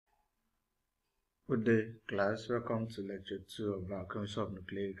Good day, class. Welcome to lecture 2 of Biochemistry of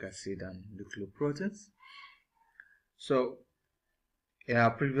Nucleic Acid and Nucleoproteins. So, in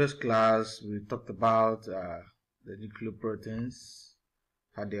our previous class, we talked about the nucleoproteins,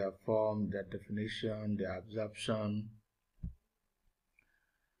 how they are formed, their definition, their absorption.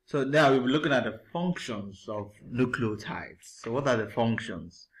 So now we'll be looking at the functions of nucleotides. So what are the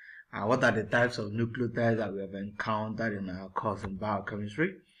functions? And what are the types of nucleotides that we have encountered in our course in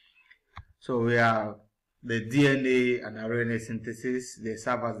biochemistry? So we have the DNA and RNA synthesis. They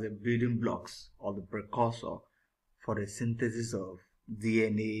serve as the building blocks or the precursor for the synthesis of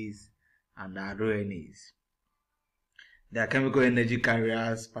DNAs and RNAs. They are chemical energy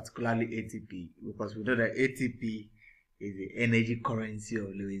carriers, particularly ATP, because we know that ATP is the energy currency of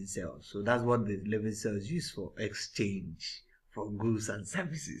living cells. So that's what the living cells use for exchange for goods and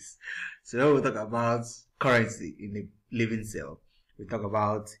services. So when we talk about currency in a living cell, we talk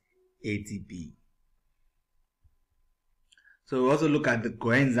about ATP. So we also look at the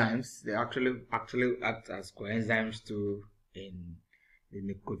coenzymes. They actually act as coenzymes too in the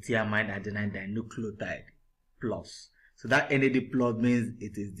nicotinamide adenine dinucleotide plus. So that NAD plus means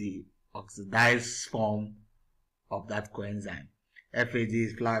it is the oxidized form of that coenzyme. FAD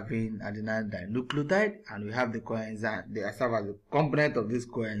is flavin adenine dinucleotide, and we have the coenzyme. They serve as a component of these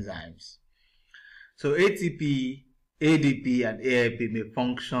coenzymes. So ATP, ADP, and AIP may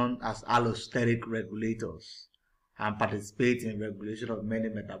function as allosteric regulators and participate in regulation of many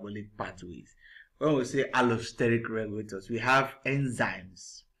metabolic pathways. When we say allosteric regulators, we have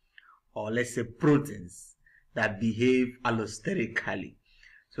enzymes, or let's say proteins, that behave allosterically.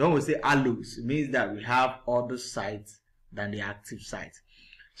 So when we say allos, it means that we have other sites than the active site.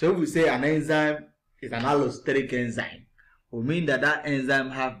 So if we say an enzyme is an allosteric enzyme, we mean that that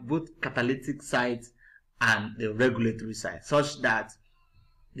enzyme have both catalytic sites and the regulatory site, such that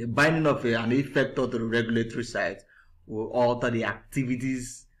the binding of an effector to the regulatory site will alter the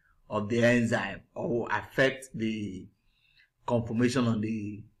activities of the enzyme or will affect the conformation on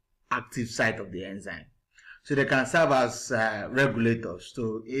the active site of the enzyme. So they can serve as regulators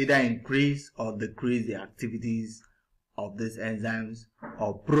to either increase or decrease the activities of these enzymes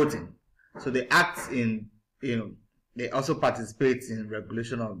or protein. So they act in, they also participate in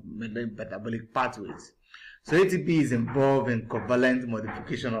regulation of metabolic pathways. So ATP is involved in covalent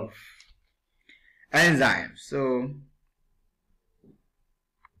modification of enzymes.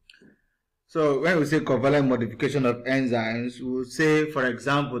 So when we say covalent modification of enzymes, we will say, for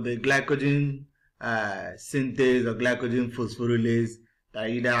example, the glycogen synthase or glycogen phosphorylase that are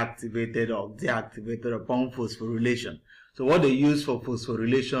either activated or deactivated upon phosphorylation. So what they use for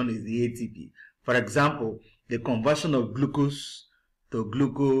phosphorylation is the ATP. For example, the conversion of glucose to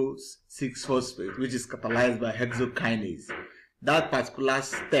glucose 6-phosphate, which is catalyzed by hexokinase. That particular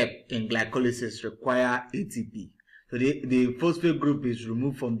step in glycolysis requires ATP. So the phosphate group is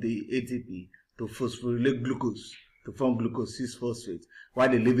removed from the ATP to phosphorylate glucose to form glucose 6-phosphate, while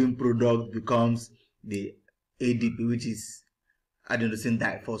the living product becomes the ADP, which is adenosine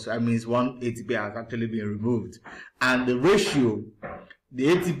diphosphate. That means one ATP has actually been removed. And the ratio, the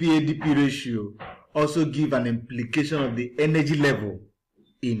ATP-ADP ratio, also give an implication of the energy level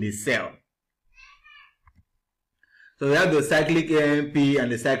in a cell. So we have the cyclic AMP and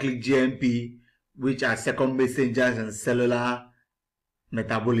the cyclic GMP, which are second messengers in cellular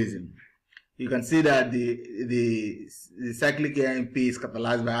metabolism. You can see that the cyclic AMP is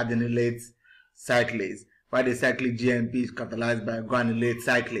catalyzed by adenylate cyclase, while the cyclic GMP is catalyzed by guanylate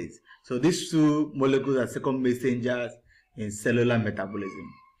cyclase. So these two molecules are second messengers in cellular metabolism.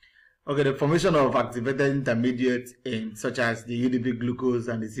 Okay, the formation of activated intermediates in such as the UDP glucose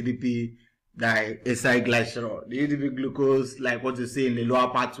and the CDP diacylglycerol. The UDP glucose, like what you see in the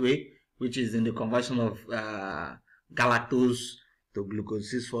lower pathway, which is in the conversion of galactose to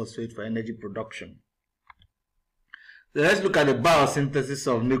glucose 6-phosphate for energy production. So let's look at the biosynthesis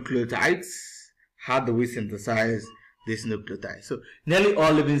of nucleotides. How do we synthesize these nucleotides? So nearly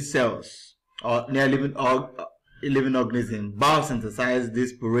all living cells or nearly all living organisms biosynthesize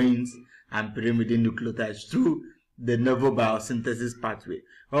these purines and pyrimidine nucleotides through de novo biosynthesis pathway.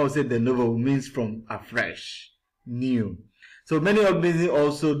 When we say de novo, means from afresh, new. So many organisms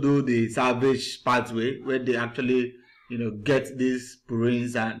also do the salvage pathway, where they actually, get these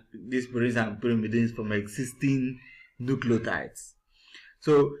purines and pyrimidines from existing nucleotides.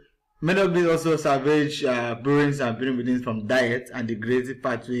 So many organisms also salvage purines and pyrimidines from diet and degradative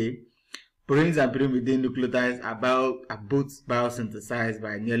pathway. Purines and pyrimidine nucleotides are both biosynthesized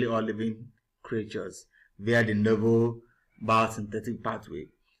by nearly all living creatures via the novel biosynthetic pathway.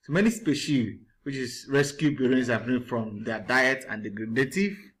 So many species, which is rescue purines and pyrimidines from their diet and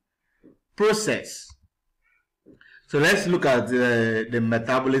degradative process. So let's look at the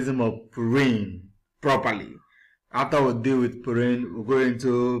metabolism of purine properly. After we deal with purine, we'll go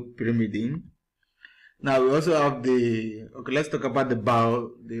into pyrimidine. Now we also have let's talk about the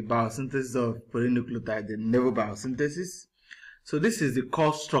biosynthesis of purine nucleotide, the naval biosynthesis. So this is the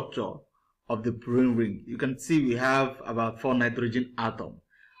core structure of the purine ring. You can see we have about 4 nitrogen atoms,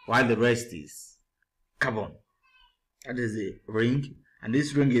 while the rest is carbon. That is a ring, and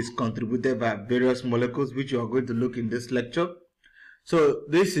this ring is contributed by various molecules, which you are going to look in this lecture. So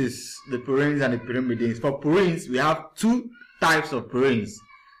this is the purines and the pyrimidines. For purines, we have 2 types of purines,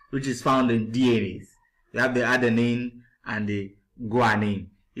 which is found in DNAs. We have the adenine and the guanine.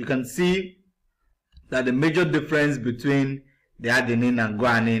 You can see that the major difference between the adenine and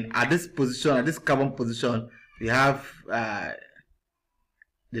guanine at this position, at this carbon position, we have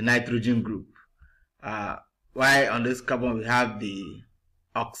the nitrogen group. While on this carbon we have the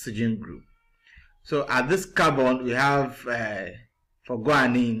oxygen group. So at this carbon we have for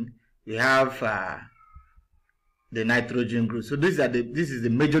guanine we have the nitrogen group. So this is the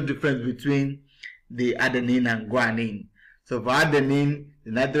major difference between the adenine and guanine. So for adenine,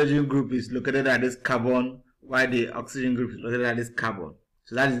 the nitrogen group is located at this carbon, while the oxygen group is located at this carbon.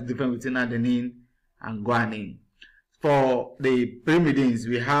 So that is the difference between adenine and guanine. For the pyrimidines,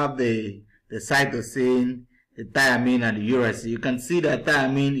 we have the cytosine, the thymine, and the uracil. You can see that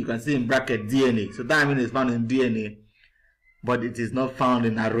thymine, you can see in bracket DNA. So thymine is found in DNA, but it is not found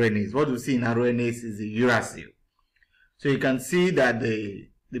in RNAs. What we see in RNAs is the uracil. So you can see that the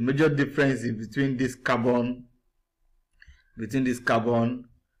major difference is between this carbon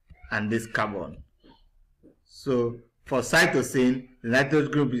and this carbon. So for cytosine, the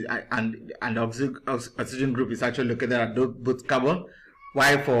nitrogen group is, and the oxygen group is actually located at both carbon,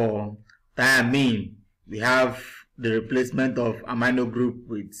 while for thymine, we have the replacement of amino group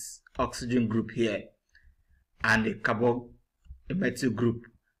with oxygen group here, and a methyl group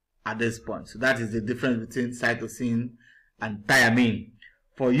at this point. So that is the difference between cytosine and thymine.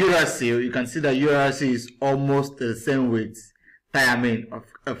 For uracil, you can see that uracil is almost the same with thymine.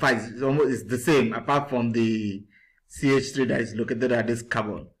 In fact, it's the same, apart from the CH3 that is located at this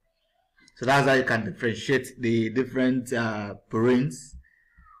carbon. So that's how you can differentiate the different purines.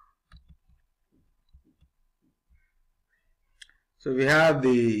 So we have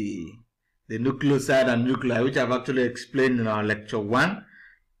the nucleoside and nuclei, which I've actually explained in our lecture 1.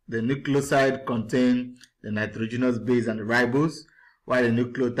 The nucleoside contains the nitrogenous base and the ribose, while the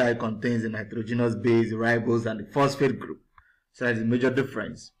nucleotide contains the nitrogenous base, the ribose, and the phosphate group. So that's the major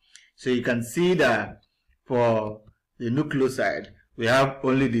difference. So you can see that for the nucleoside, we have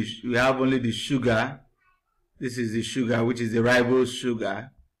only the sugar. This is the sugar, which is the ribose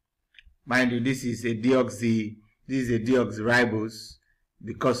sugar. Mind you, this is a deoxyribose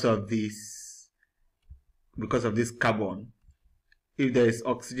because of this carbon. If there is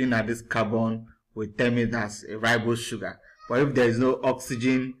oxygen at this carbon, we term it as a ribose sugar. But if there is no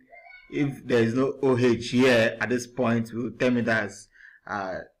oxygen, if there is no OH here at this point, we will term it as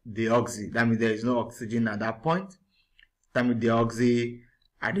deoxy. That means there is no oxygen at that point. That means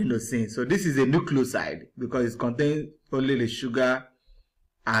deoxyadenosine. So this is a nucleoside because it contains only the sugar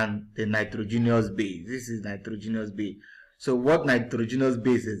and the nitrogenous base. This is nitrogenous base. So what nitrogenous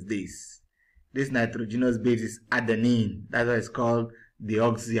base is this? This nitrogenous base is adenine. That's why it's called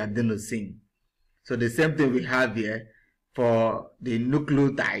deoxyadenosine. So the same thing we have here for the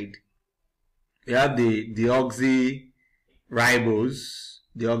nucleotide. We have the deoxyribose,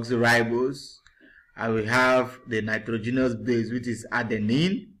 and we have the nitrogenous base, which is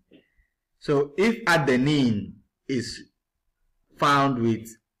adenine. So if adenine is found with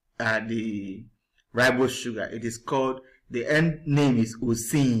the ribose sugar, it is called, the end name is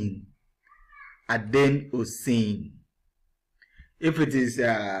osine, adenosine. If it is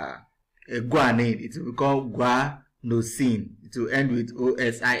a guanine, it will be called guanosine. It will end with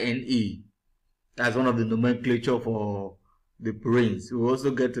osine. That's one of the nomenclature for the purines. We'll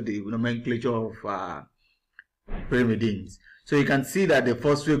also get to the nomenclature of pyrimidines. So you can see that the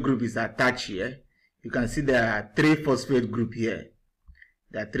phosphate group is attached here. You can see there are 3 phosphate group here.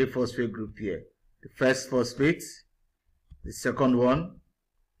 There are 3 phosphate group here. The first phosphate, the second one,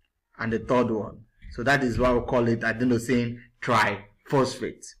 and the third one. So that is why we call it adenosine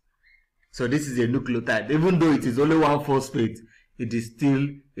triphosphate. So this is a nucleotide. Even though it is only 1 phosphate, it is still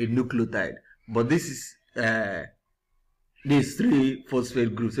a nucleotide. But this is these 3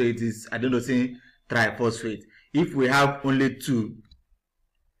 phosphate groups, so it is adenosine triphosphate. If we have only two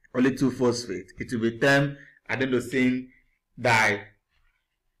phosphate, it will be termed adenosine diphosphate.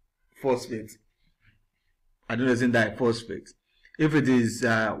 Adenosine diphosphate. If it is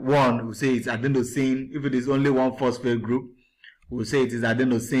 1, we'll say it's adenosine. If it is only one phosphate group, we'll say it is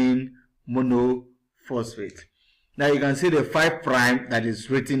adenosine monophosphate. Now you can see the 5' that is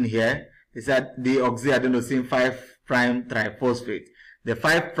written here. It's that deoxyadenosine 5' triphosphate. The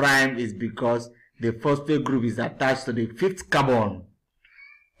 5' is because the phosphate group is attached to the 5th carbon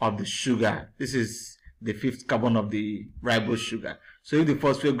of the sugar. This is the 5th carbon of the ribose sugar. So if the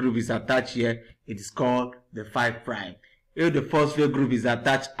phosphate group is attached here, it is called the 5'. If the phosphate group is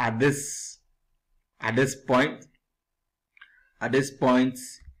attached at this point,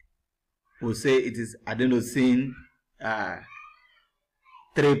 we'll say it is adenosine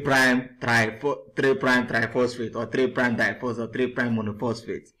 3' triphosphate or 3' diphosphate or 3'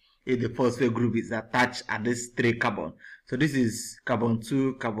 monophosphate. If the phosphate group is attached at this 3 carbon. So this is carbon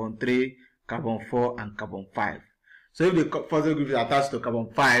 2, carbon 3, carbon 4, and carbon 5. So if the phosphate group is attached to carbon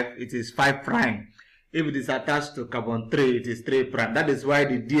 5, it is 5'. If it is attached to carbon 3, it is 3'. That is why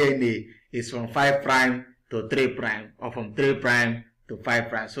the DNA is from 5' to 3', or from 3' to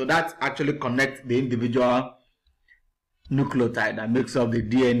 5'. So that actually connects the individual nucleotide that makes up the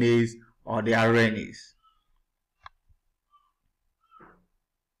DNAs or the RNAs.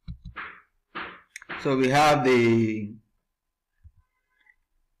 So we have the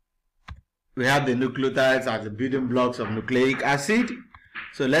nucleotides as the building blocks of nucleic acid.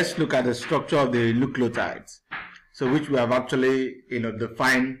 So let's look at the structure of the nucleotides. So which we have actually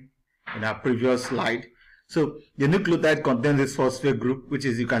defined in our previous slide. So the nucleotide contains this phosphate group, which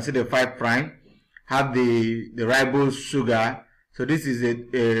is, you can see the 5', have the ribose sugar. So this is a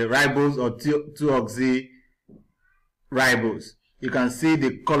ribose or 2-oxy-ribose. You can see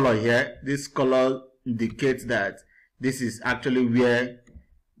the color here. This color indicates that this is actually where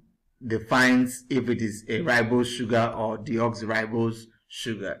defines if it is a ribose sugar or deoxyribose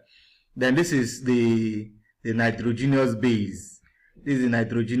sugar. Then this is the nitrogenous base. This is the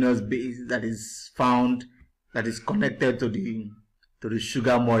nitrogenous base that is found, that is connected to the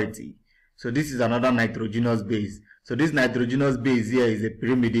sugar moiety. So this is another nitrogenous base. So this nitrogenous base here is a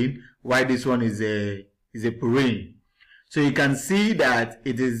pyrimidine, while this one is a purine. So you can see that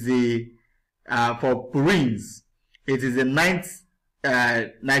it is for purines, it is the 9th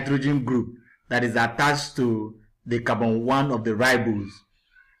nitrogen group that is attached to the carbon 1 of the ribose.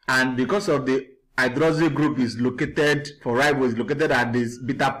 And because of the hydroxyl group is located, for ribose, located at this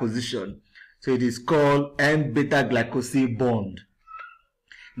beta position, so it is called N-beta glycosyl bond.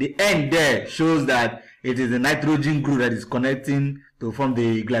 The N there shows that it is the nitrogen group that is connecting to form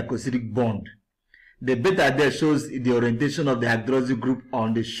the glycosidic bond. The beta there shows the orientation of the hydroxyl group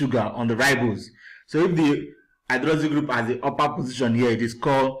on the sugar, on the ribose. So if the hydroxyl group has the upper position here, it is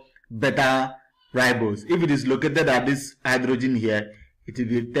called beta ribose. If it is located at this hydrogen here, it will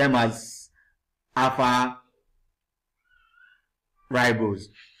be termed as alpha ribose.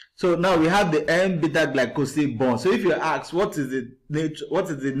 So now we have the N-beta glycosyl bond. So if you ask what is the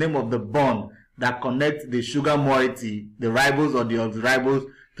name of the bond that connects the sugar moiety, the ribose or the oxyribose,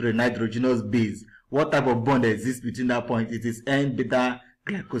 to the nitrogenous base, what type of bond exists between that point? It is N-beta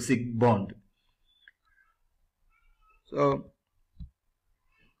glycosyl bond.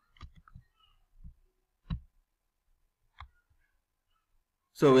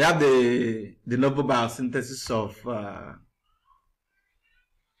 So we have the novel biosynthesis of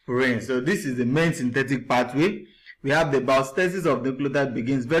purine. So this is the main synthetic pathway. We have the biosynthesis of nucleotide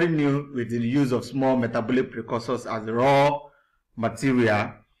begins very new with the use of small metabolic precursors as the raw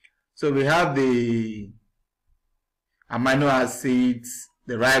material. So we have the amino acids,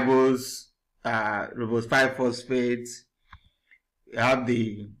 the ribose, ribose 5-phosphate. We have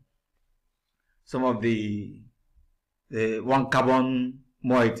some of the 1-carbon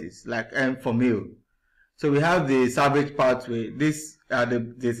moieties like N-formyl. So we have the salvage pathway. This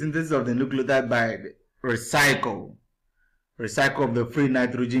the synthesis of the nucleotide by the recycle of the free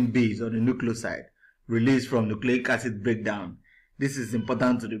nitrogen base or the nucleoside released from nucleic acid breakdown. This is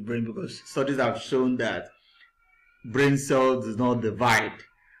important to the brain because studies have shown that brain cells do not divide.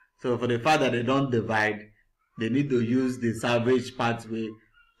 So for the fact that they don't divide, they need to use the salvage pathway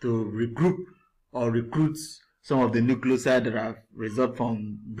to regroup or recruit some of the nucleosides that have result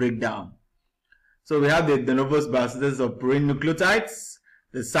from breakdown. So we have the de novo biosynthesis of purine nucleotides.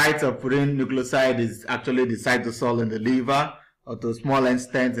 The site of purine nucleoside is actually the cytosol in the liver, or to small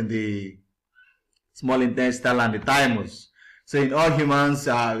extent in the small intestine and the thymus. So in all humans,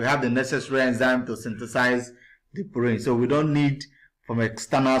 we have the necessary enzyme to synthesize the purine. So we don't need from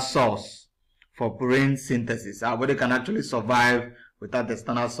external source for purine synthesis. Our body can actually survive without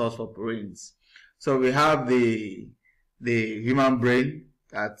external source for purines. So we have the human brain,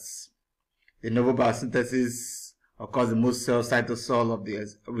 that's the novel biosynthesis occurs in most cell cytosol of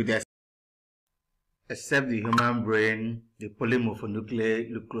the except the human brain, the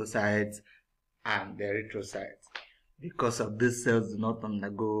polymorphonucleosides, and the erythrocytes. Because of these cells do not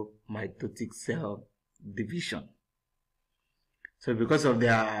undergo mitotic cell division. So because of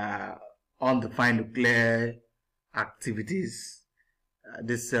their undefined nuclear activities,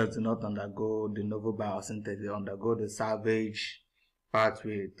 these cells do not undergo de novo biosynthesis. They undergo the salvage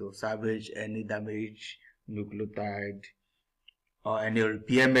pathway to salvage any damaged nucleotide or any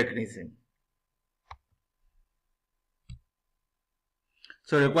repair mechanism.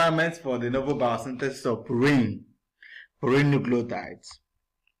 So requirements for de novo biosynthesis of purine nucleotides.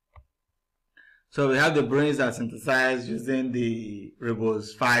 So we have the purines are synthesized using the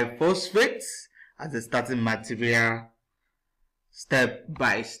ribose 5-phosphates as the starting material. Step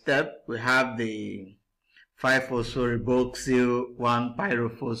by step, we have the 5-phosphoriboxyl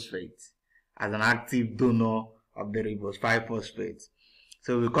 1-pyrophosphate as an active donor of the ribose 5-phosphate.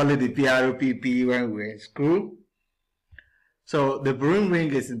 So we call it the PROPP when we're in school. So the purine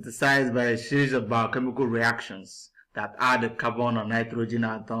ring is synthesized by a series of biochemical reactions that add the carbon or nitrogen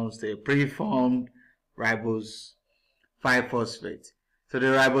atoms to a preformed ribose 5-phosphate. So the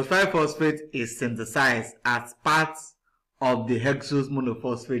ribose 5-phosphate is synthesized as part of the hexose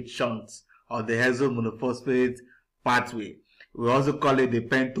monophosphate shunt or the hexose monophosphate pathway. We also call it the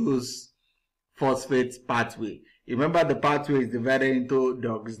pentose phosphate pathway. Remember, the pathway is divided into the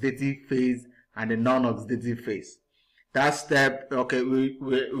oxidative phase and the non-oxidative phase. That step, okay, we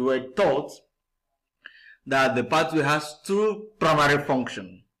were taught that the pathway has two primary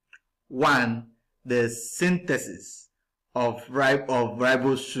functions. One, the synthesis of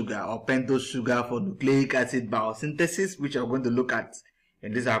ribose sugar or pentose sugar for nucleic acid biosynthesis, which I'm going to look at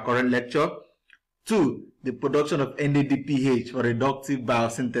in this our current lecture. Two, the production of NADPH for reductive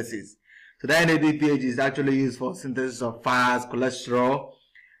biosynthesis. So that NADPH is actually used for synthesis of fats, cholesterol,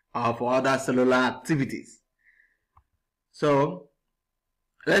 or for other cellular activities. So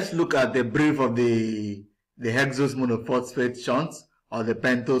let's look at the brief of the hexose monophosphate shunt or the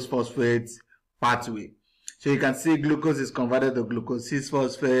pentose phosphate pathway. So you can see glucose is converted to glucose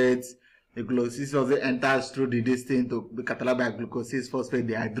 6-phosphate. The glucose 6-phosphate enters through the distance to be catalyzed by glucose 6-phosphate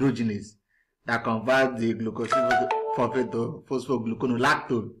dehydrogenase that converts the glucose 6-phosphate to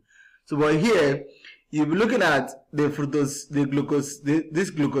phosphogluconolactone. So but here you'll be looking at this glucose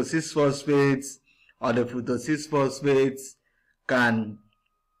 6-phosphates or the fructose 6-phosphates can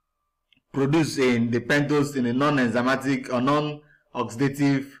produce in the pentose in a non-enzymatic or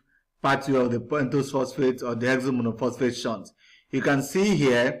non-oxidative pathway of the pentose phosphate or the hexose monophosphate shunt. You can see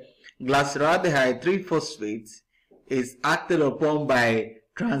here glyceraldehyde 3-phosphate is acted upon by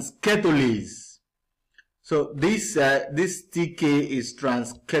transketolase. So this TK is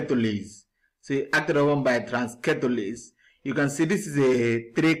transketolase. So acted upon by transketolase. You can see this is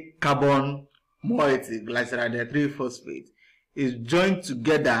a 3-carbon moiety, glyceraldehyde 3-phosphate, is joined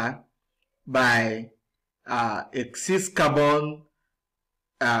together by a 6-carbon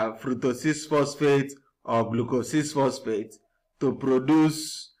fructose 6-phosphate or glucose 6-phosphate to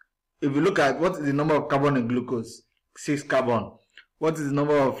produce. If you look at what is the number of carbon in glucose, 6 carbon. What is the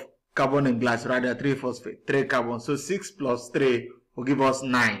number of carbon in glyceraldehyde 3-phosphate? 3 carbon. So 6 plus 3 will give us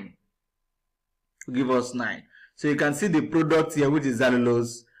 9. So you can see the product here, which is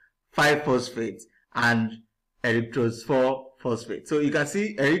cellulose 5-phosphate and erythrose 4-phosphate. So you can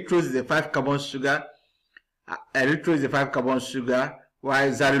see erythrose is a 5-carbon sugar. Erythrose is a 5-carbon sugar,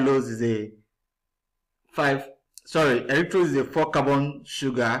 while cellulose is a erythrose is a 4-carbon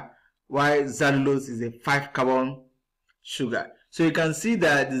sugar, while cellulose is a 5-carbon sugar. So you can see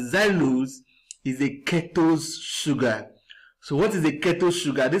that the cellulose is a ketose sugar. So what is a ketose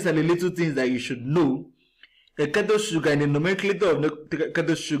sugar? These are the little things that you should know. A ketose sugar, in the nomenclature of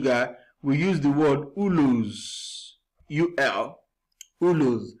ketose sugar, we use the word ulose,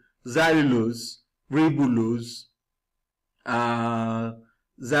 ulose, xylulose, ribulose,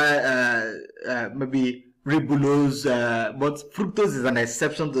 maybe ribulose, but fructose is an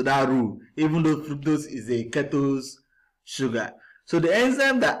exception to that rule, even though fructose is a ketose sugar. So the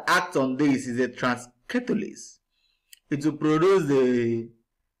enzyme that acts on this is a transketolase. It will produce the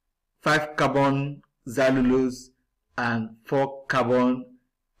 5-carbon cellulose and 4-carbon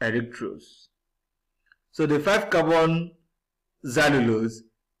erythrose. So the 5-carbon cellulose,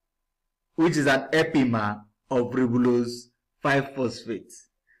 which is an epimer of ribulose 5-phosphate.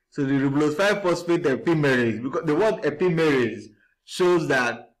 So the ribulose 5-phosphate epimerase, because the word epimerase shows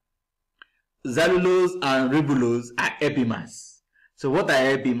that cellulose and ribulose are epimers. So what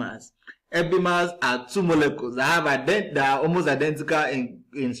are epimers? Epimers are two molecules that are almost identical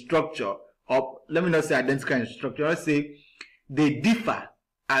in structure or let me not say identical in structure, let's say they differ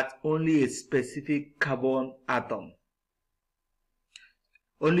at only a specific carbon atom.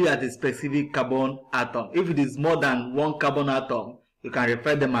 Only at a specific carbon atom. If it is more than one carbon atom, you can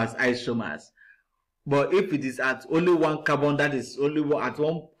refer them as isomers. But if it is at only one carbon, that is only at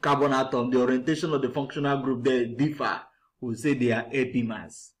one carbon atom, the orientation of the functional group they differ. We'll say they are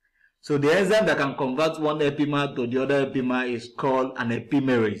epimers. So the enzyme that can convert one epimer to the other epimer is called an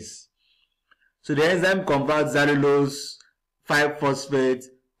epimerase. So the enzyme converts xylulose 5-phosphate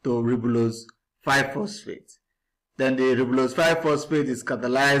to ribulose 5-phosphate. Then the ribulose 5-phosphate is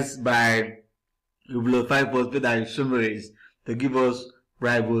catalyzed by ribulose 5-phosphate isomerase to give us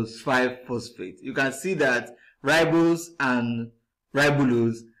ribose 5-phosphate. You can see that ribose and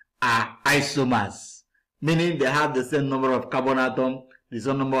ribulose are isomers, meaning they have the same number of carbon atoms, the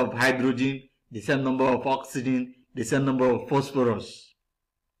same number of hydrogen, the same number of oxygen, the same number of phosphorus.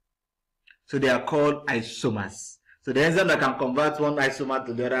 So they are called isomers. So the enzyme that can convert one isomer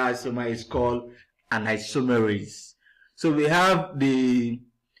to the other isomer is called an isomerase. So we have the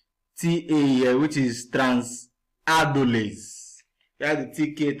TA here, which is transardolase. We have the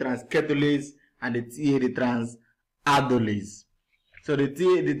TK transketolase and the TA the transardolase. So the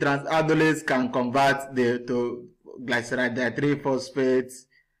TA the transardolase can convert to glyceride 3-phosphate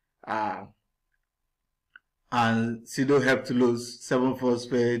and pseudoheptulose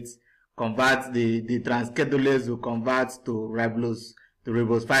 7-phosphate. Convert the transketolase will convert to ribose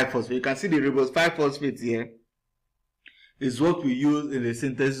 5-phosphate. You can see the ribose 5-phosphate here is what we use in the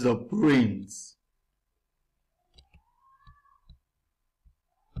synthesis of purines.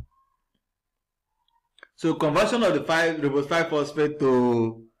 So conversion of the ribose 5-phosphate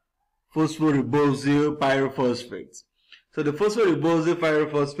to phosphoribosyl pyrophosphate. So the phosphoribosyl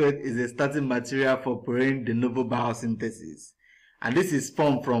pyrophosphate is a starting material for purine de novo biosynthesis. And this is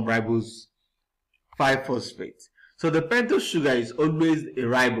formed from ribose 5-phosphate. So the pentose sugar is always a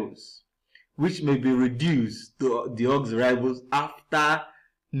ribose, which may be reduced to deoxyribose after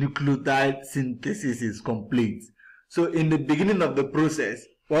nucleotide synthesis is complete. So in the beginning of the process,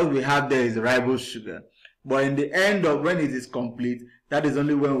 what we have there is ribose sugar. But in the end of when it is complete, that is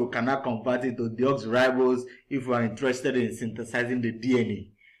only when we cannot convert it to deoxyribose if we are interested in synthesizing the DNA.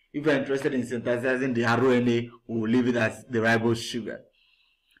 If we are interested in synthesizing the RNA, we will leave it as the ribose sugar.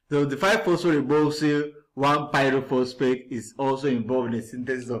 So the 5-phosphoribosyl 1-pyrophosphate is also involved in the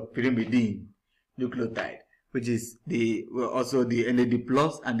synthesis of pyrimidine nucleotide, which is also the NAD+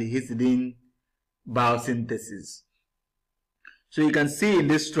 and the histidine biosynthesis. So you can see in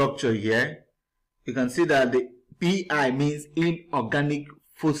this structure here, you can see that the PI means inorganic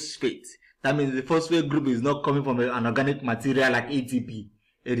phosphate. That means the phosphate group is not coming from an organic material like ATP.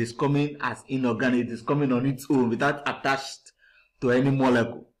 It is coming as inorganic. It is coming on its own without attached to any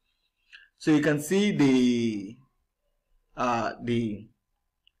molecule. So you can see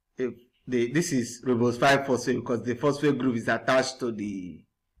this is ribose 5-phosphate because the phosphate group is attached to the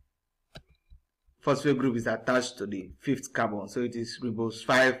 5th carbon. So it is ribose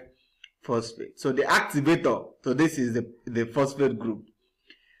 5-phosphate. So the activator, so this is the phosphate group.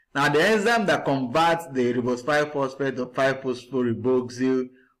 Now the enzyme that converts the ribose 5-phosphate to 5-phosphoribosyl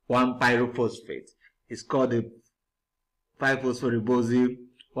 1-pyrophosphate is called the 5-phosphoribosyl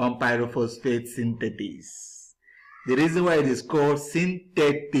 1-pyrophosphate synthetase. The reason why it is called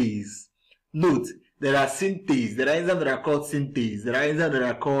synthetase, note, there are synthase, there are enzymes that are called synthase, there are enzymes that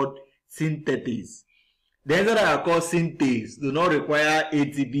are called synthetase. The enzymes that are called synthase do not require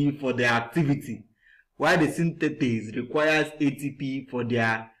ATP for their activity, while the synthetase requires ATP for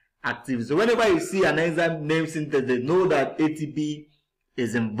their activity. So whenever you see an enzyme named synthetase, know that ATP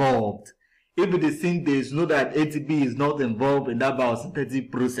is involved. If it is synthase, know that ATP is not involved in that biosynthetic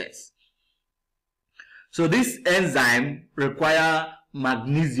process. So this enzyme requires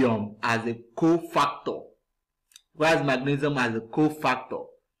magnesium as a cofactor.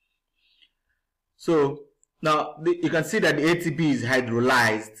 So now you can see that the ATP is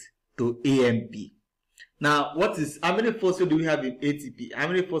hydrolyzed to AMP. Now, how many phosphate do we have in ATP? How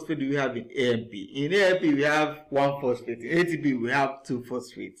many phosphate do we have in AMP? In AMP, we have 1 phosphate. In ATP, we have 2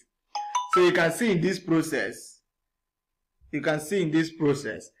 phosphates. So you can see in this process,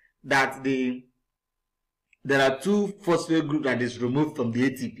 that there are 2 phosphate groups that is removed from the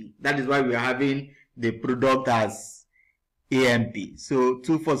ATP. That is why we are having the product as AMP. So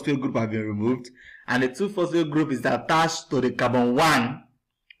 2 phosphate groups have been removed, and the 2 phosphate group is attached to the carbon 1.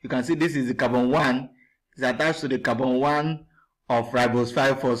 You can see this is the carbon 1. It's attached to the carbon 1 of ribose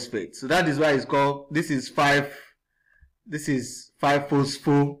 5-phosphate. So that is why it's called, this is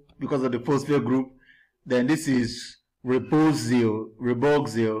 5-phospho because of the phosphate group. Then this is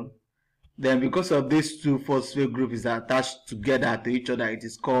riboxyl Then because of these two phosphate groups is attached together to each other, it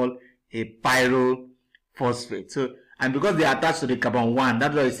is called a pyrophosphate. So, and because they are attached to the carbon 1,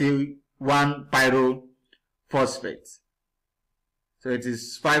 that's why I say 1 pyrophosphate. So it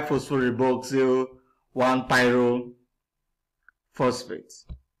is 5-phosphoribroxyl 1 pyrophosphate.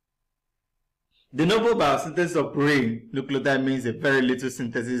 De novo biosynthesis of purine nucleotide means a very little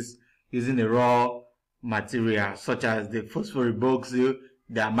synthesis using a raw material such as the phosphoribroxyl,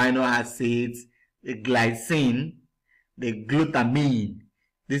 the amino acids, the glycine, the glutamine.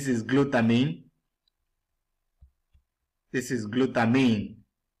 This is glutamine. This is glutamine.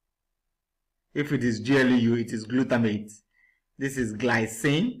 If it is GLU, it is glutamate. This is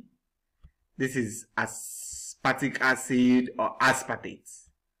glycine. This is aspartic acid or aspartate,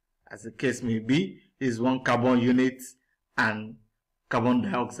 as the case may be. This is 1 carbon unit and carbon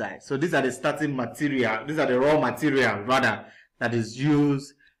dioxide. So these are the starting material. These are the raw material rather that is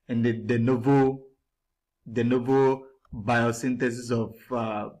used in the de novo biosynthesis of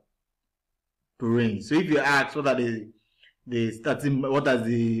purine. So if you ask what are what are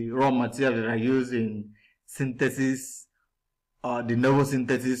the raw material that are used in synthesis or de novo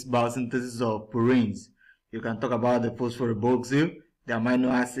synthesis biosynthesis of purines, you can talk about the phosphoribroxyl, the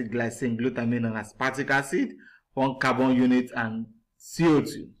amino acid, glycine, glutamine, and aspartic acid, 1 carbon unit, and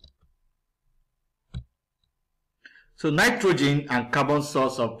CO2. So nitrogen and carbon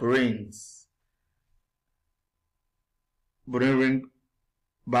source of purine ring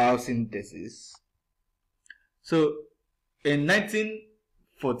biosynthesis. So in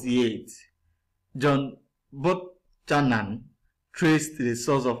 1948, John Buchanan traced the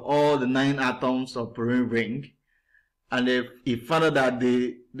source of all the 9 atoms of purine ring, and he found out that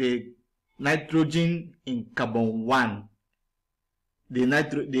the nitrogen in carbon 1,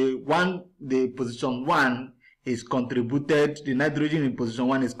 the position 1 is contributed, the nitrogen in position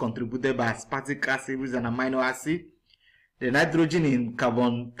 1 is contributed by aspartic acid, which is an amino acid. The nitrogen in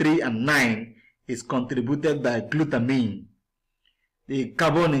carbon 3 and 9 is contributed by glutamine. The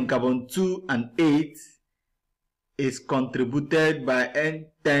carbon in carbon 2 and 8 is contributed by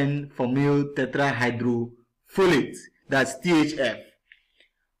N10 formyl tetrahydrofolate, that's THF,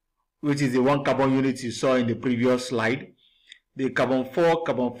 which is the 1 carbon unit you saw in the previous slide. The carbon 4,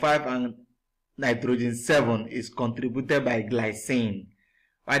 carbon 5, and nitrogen 7 is contributed by glycine,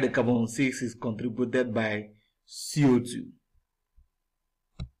 while the carbon 6 is contributed by CO2.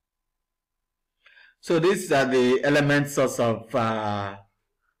 So these are the element source of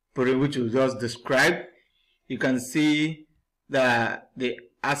purine which we just described. You can see the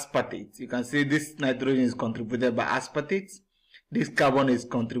aspartate. You can see this nitrogen is contributed by aspartate. This carbon is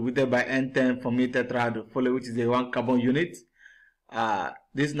contributed by N10 formyl tetrahydrofolate, which is a 1 carbon unit.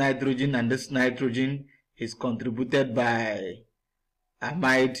 This nitrogen and this nitrogen is contributed by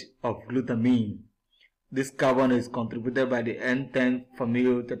amide of glutamine. This carbon is contributed by the N10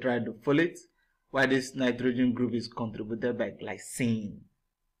 formyl tetrahydrofolate, while this nitrogen group is contributed by glycine.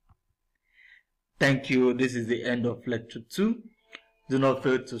 Thank you. This is the end of lecture 2. Do not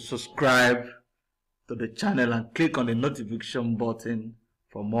fail to subscribe to the channel and click on the notification button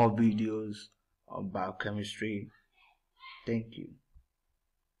for more videos on biochemistry. Thank you.